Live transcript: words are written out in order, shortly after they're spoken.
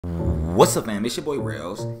What's up, fam? It's your boy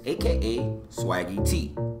Rails, aka Swaggy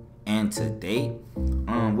T, and today,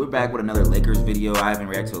 we're back with another Lakers video. I haven't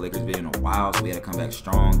reacted to a Lakers video in a while, so we had to come back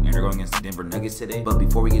strong, and they're going against the Denver Nuggets today. But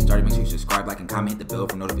before we get started, make sure you subscribe, like, and comment, hit the bell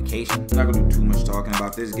for notifications. I'm not gonna do too much talking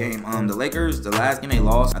about this game. The Lakers, the last game they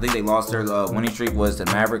lost, I think they lost their winning streak was the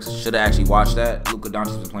Mavericks. Should have actually watched that. Luka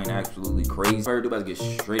Doncic was playing absolutely crazy. We're about to get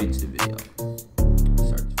straight into the video.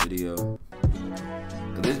 Start the video.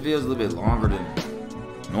 Cause this video is a little bit longer than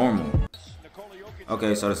normal.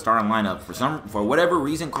 Okay, so the starting lineup, for whatever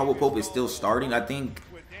reason, Caldwell Pope is still starting. I think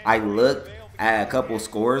I looked at a couple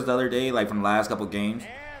scores the other day, like from the last couple games.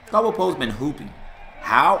 Caldwell Pope's been hooping.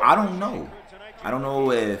 How? I don't know. I don't know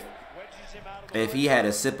if he had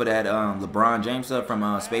a sip of that Lebron James stuff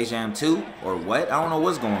from Space Jam 2 or what. I don't know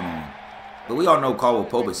what's going on. But we all know Caldwell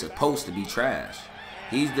Pope is supposed to be trash.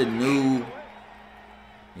 He's the new.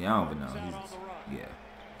 Yeah, I don't even know. Yeah.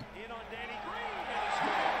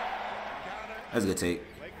 That's a good take.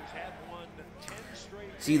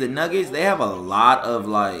 See, the Nuggets, they have a lot of,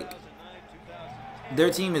 like, their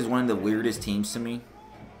team is one of the weirdest teams to me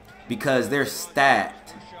because they're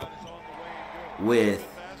stacked with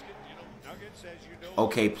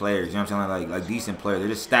okay players. You know what I'm saying? Like decent players. They're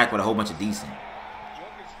just stacked with a whole bunch of decent.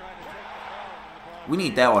 We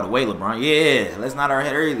need that all the way, LeBron. Yeah, let's nod our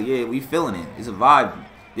head early. Yeah, we feeling it. It's a vibe.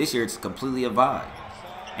 This year, it's completely a vibe.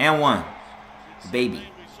 And one. Baby.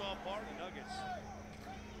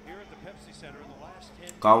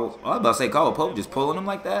 I was about to say Caldwell Pope just pulling him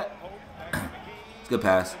like that. It's a good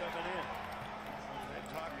pass.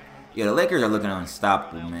 Yeah, the Lakers are looking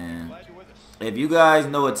unstoppable, man. If you guys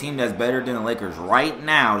know a team that's better than the Lakers right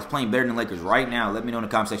now, that's playing better than the Lakers right now, let me know in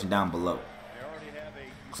the comment section down below.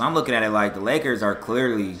 So I'm looking at it like the Lakers are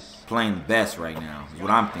clearly playing the best right now, is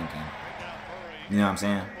what I'm thinking. You know what I'm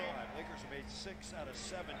saying?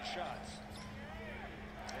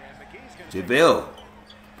 JaVale.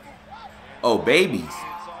 Oh, babies.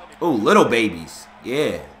 Oh, little babies.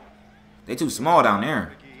 Yeah. They too small down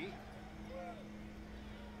there.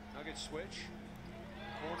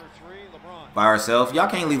 By ourselves. Y'all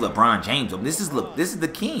can't leave LeBron James up. This is the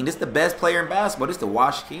king. This is the best player in basketball. This is the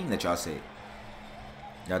wash king that y'all say.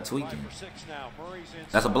 Y'all tweaking.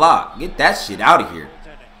 That's a block. Get that shit out of here.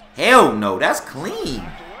 Hell no. That's clean.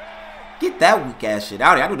 Get that weak ass shit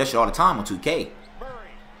out of here. I do that shit all the time on 2K.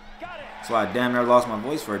 That's why I damn near lost my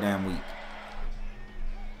voice for a damn week.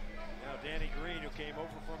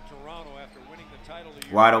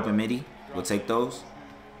 Wide open midi. We'll take those.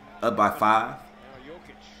 Up by 5.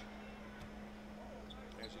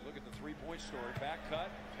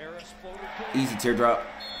 Easy teardrop.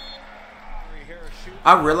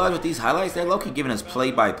 I realized with these highlights, they're low-key giving us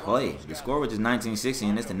play-by-play. The score was just 1960,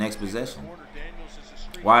 and it's the next possession.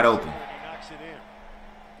 Wide open.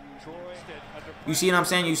 You see what I'm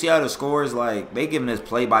saying? You see how the score is like, they giving us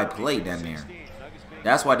play-by-play down there.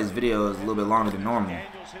 That's why this video is a little bit longer than normal.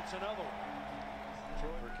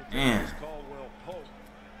 Man.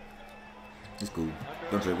 It's cool.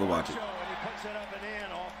 Don't trip, we'll watch it.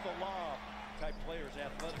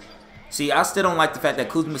 See, I still don't like the fact that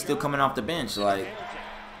Kuzma's still coming off the bench. Like,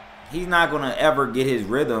 he's not going to ever get his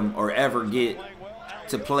rhythm or ever get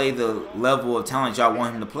to play the level of talent y'all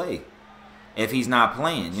want him to play. If he's not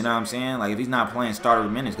playing, you know what I'm saying? Like, if he's not playing starter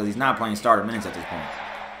minutes, because he's not playing starter minutes at this point.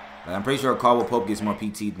 Like, I'm pretty sure Caldwell Pope gets more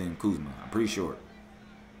PT than Kuzma. I'm pretty sure.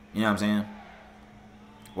 You know what I'm saying?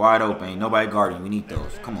 Wide open. Ain't nobody guarding. We need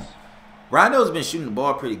those. Come on. Rondo's been shooting the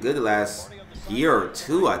ball pretty good the last year or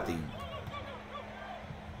two, I think.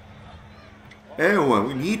 Everyone,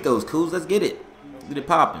 we need those, Kuz. Let's get it. Get it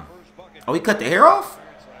popping. Oh, he cut the hair off?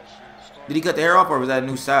 Did he cut the hair off, or was that a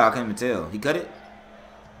new style? I can't even tell. He cut it?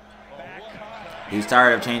 He was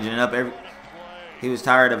tired of changing it up He was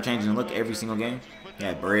tired of changing the look every single game. He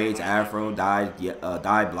had braids, afro, dyed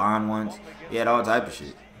blonde ones. He had all type of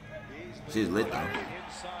shit. Shit's lit though.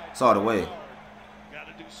 It's all the way.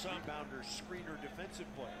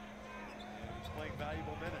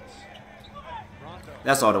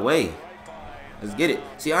 That's all the way. Let's get it.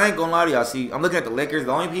 See, I ain't gonna lie to y'all. See, I'm looking at the Lakers.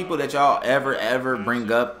 The only people that y'all ever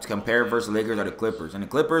bring up to compare versus the Lakers are the Clippers. And the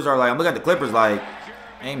Clippers are like, I'm looking at the Clippers like,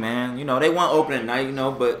 hey man, you know, they want opening night, you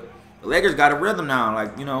know, but the Lakers got a rhythm now.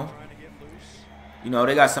 Like, you know,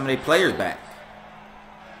 they got some of their players back.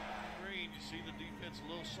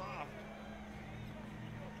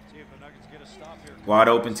 Wide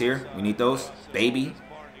open here. We need those. Baby.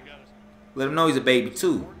 Let him know he's a baby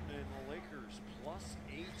too.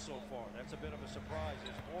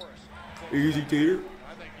 Easy tear.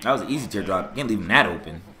 That was an easy teardrop. Can't leave him that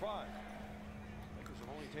open.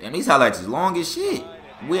 Damn, these highlights is long as shit.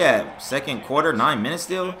 We at second quarter, 9 minutes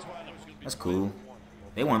still. That's cool.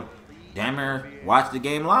 They won. damn near watch the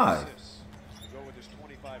game live. Go with his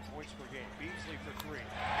 25 points per game. Beasley for 3.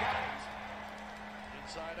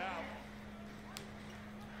 Inside out.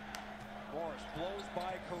 Morris blows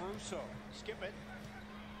by Caruso. Skip it.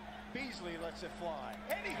 Beasley lets it fly.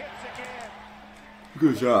 And he hits again.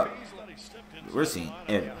 Good shot. We're seeing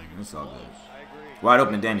everything. It's all good. Wide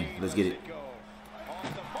open, Danny. Let's get it.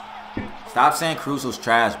 Stop saying Caruso's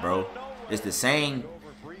trash, bro. It's the same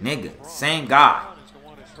nigga, same guy.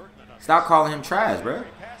 Stop calling him trash, bro.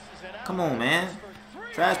 Come on, man.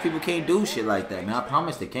 Trash people can't do shit like that, man. I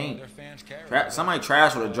promise they can't. Somebody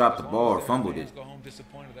trash would have dropped the ball or fumbled it.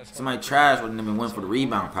 Somebody trash wouldn't even went for the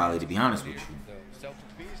rebound, probably, to be honest with you.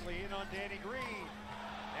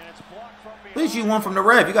 What did you want from the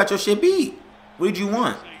ref? You got your shit beat. What did you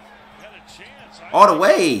want? All the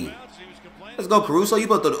way. Let's go, Caruso. You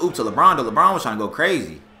both throw the oop to LeBron. LeBron was trying to go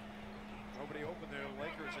crazy.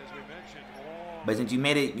 But since you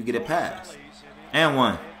made it, you get a pass. And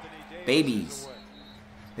one. Babies.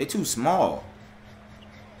 They're too small.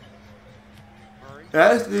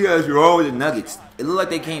 That's the guys wrong with the Nuggets. It look like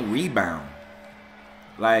they can't rebound.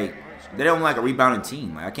 Like, they don't like a rebounding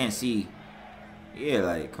team. Like, I can't see. Yeah,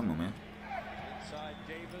 like, come on, man.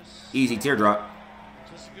 Easy teardrop.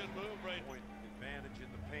 Just a good move, right? Advantage in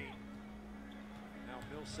the paint. Now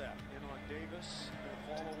Millsap in on Davis.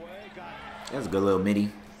 Will fall away. Got it. That's a good little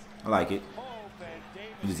midi. I like it.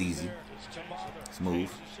 It was easy. Smooth.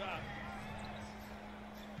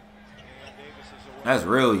 That's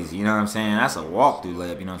real easy, you know what I'm saying? That's a walk-through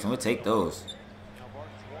layup, you know what I'm saying? We'll take those.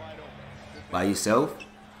 By yourself?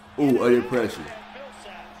 Ooh, under pressure.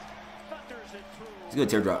 It's a good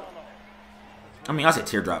teardrop. I mean, I said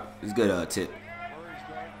teardrop. It's a good tip.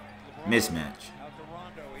 Mismatch.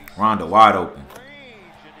 Rondo wide open.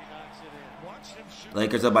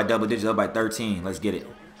 Lakers up by double digits, up by 13. Let's get it.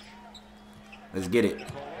 Let's get it.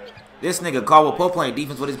 This nigga Caldwell Pope playing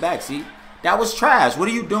defense with his back, see? That was trash. What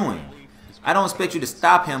are you doing? I don't expect you to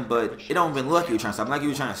stop him, but it don't even look like you were trying to stop him. Like you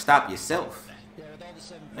were trying to stop yourself.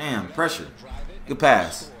 Damn, pressure. Good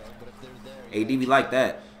pass. AD like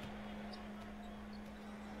that.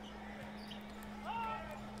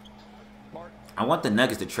 I want the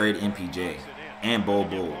Nuggets to trade MPJ and Bol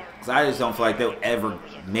Bol. Because I just don't feel like they'll ever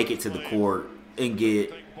make it to the court and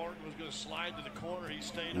get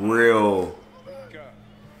real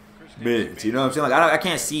minutes. You know what I'm saying? Like I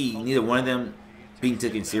can't see neither one of them being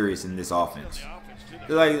taken serious in this offense.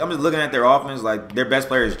 Like I'm just looking at their offense. Like their best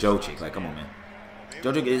player is Jokic. Like come on, man.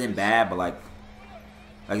 Jokic isn't bad, but like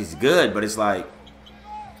he's good. But it's like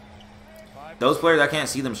those players I can't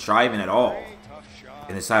see them striving at all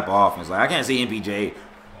in this type of offense. Like I can't see MPJ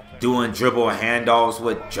doing dribble handoffs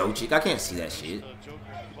with Jokic. I can't see that shit.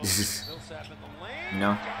 You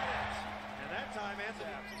know.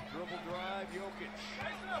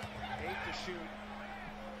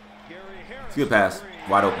 It's a good pass.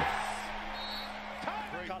 Wide open.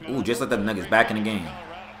 Ooh, just let the Nuggets back in the game.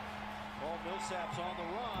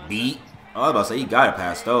 Beat. Oh, I was about to say, you got to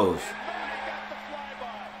pass those.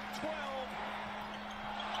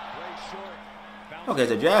 Okay,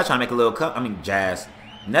 so Jazz trying to make a little cut. I mean, Jazz.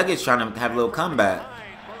 Nuggets trying to have a little comeback.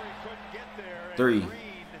 3.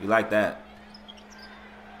 We like that.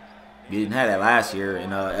 We didn't have that last year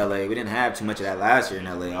in LA. We didn't have too much of that last year in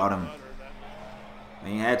LA. Autumn. We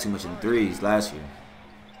ain't had too much in the threes last year.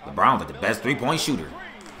 LeBron was like the best three-point shooter.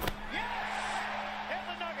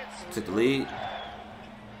 Took the lead.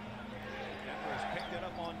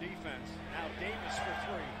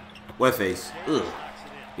 Wet face. Ugh.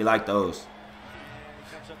 You like those.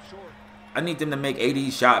 I need them to make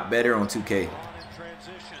AD shot better on 2K.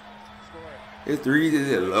 His threes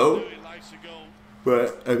is low.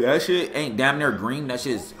 But if that shit ain't damn near green, that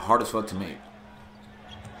shit is hard as fuck to make.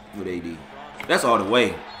 With AD. That's all the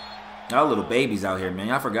way. Y'all little babies out here, man.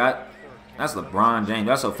 Y'all forgot. That's LeBron James.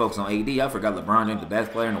 Y'all so focused on AD. Y'all forgot LeBron James, the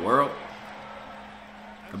best player in the world.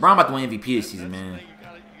 LeBron about to win MVP this season, man.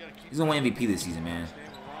 He's going to win MVP this season, man.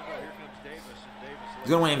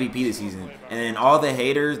 He's going to win MVP this season. And then all the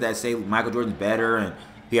haters that say Michael Jordan's better and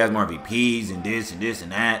he has more MVPs and this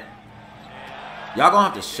and that. Y'all going to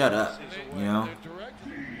have to shut up, you know.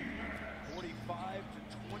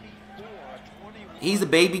 He's a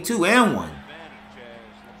baby too and one.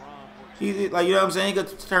 He's like, you know what I'm saying? He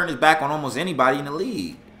could turn his back on almost anybody in the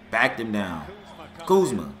league. Backed him down.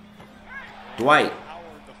 Kuzma. Dwight.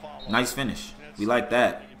 Nice finish. We like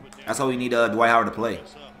that. That's how we need Dwight Howard to play.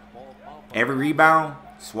 Every rebound,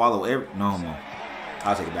 swallow every. No more.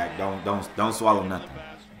 I'll take it back. Don't swallow nothing.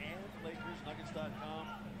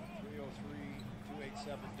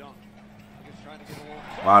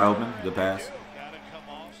 Wide open. Good pass.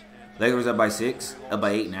 Lakers up by 6. Up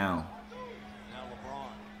by 8 now.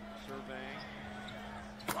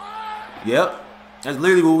 Yep. That's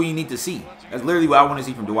literally what we need to see. That's literally what I want to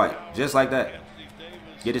see from Dwight. Just like that.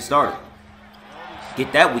 Get it started.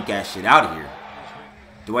 Get that weak ass shit out of here.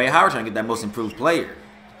 Dwight Howard trying to get that most improved player.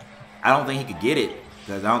 I don't think he could get it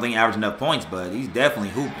because I don't think he averaged enough points, but he's definitely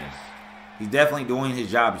hooping. He's definitely doing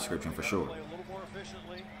his job description for sure.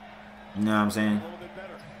 You know what I'm saying?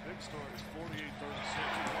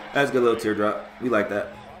 That's a good little teardrop. We like that.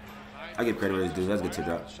 I give credit to this dude. That's a good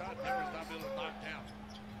teardrop.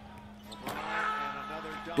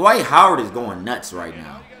 Dwight Howard is going nuts right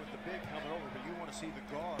now.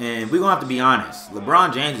 And we're going to have to be honest.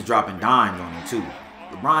 LeBron James is dropping dimes on him too.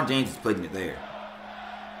 LeBron James is putting it there.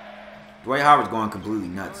 Dwight Howard's going completely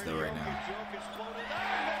nuts though right now.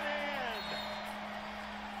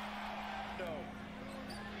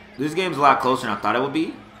 This game's a lot closer than I thought it would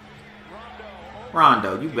be.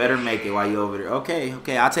 Rondo, you better make it while you're over there.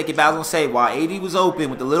 Okay, I'll take it back. I was going to say, while AD was open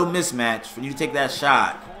with the little mismatch, for you to take that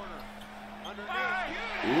shot.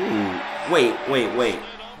 Ooh, wait.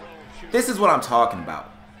 This is what I'm talking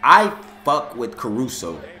about. I fuck with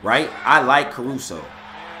Caruso, right? I like Caruso.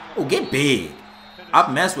 Oh, get big.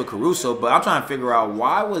 I've messed with Caruso, but I'm trying to figure out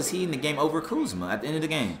why was he in the game over Kuzma at the end of the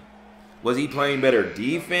game? Was he playing better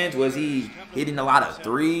defense? Was he hitting a lot of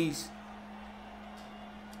threes?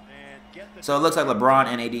 So it looks like LeBron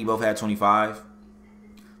and AD both had 25.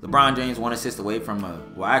 LeBron James 1 assist away from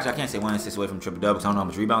well, actually I can't say 1 assist away from triple-double because I don't know how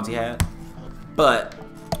much rebounds he had. But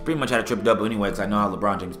pretty much had a triple-double anyway because I know how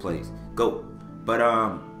LeBron James plays. Go. But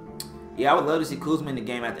yeah, I would love to see Kuzma in the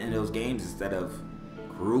game at the end of those games instead of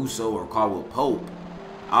Caruso or Caldwell Pope,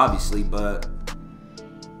 obviously. But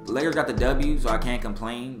the Lakers got the W, so I can't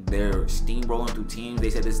complain. They're steamrolling through teams. They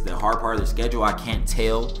said this is the hard part of their schedule. I can't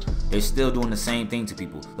tell. They're still doing the same thing to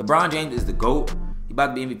people. LeBron James is the GOAT. He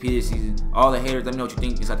about to be MVP this season. All the haters, let me know what you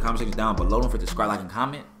think inside the comment section down below. Don't forget to subscribe, like, and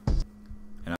comment.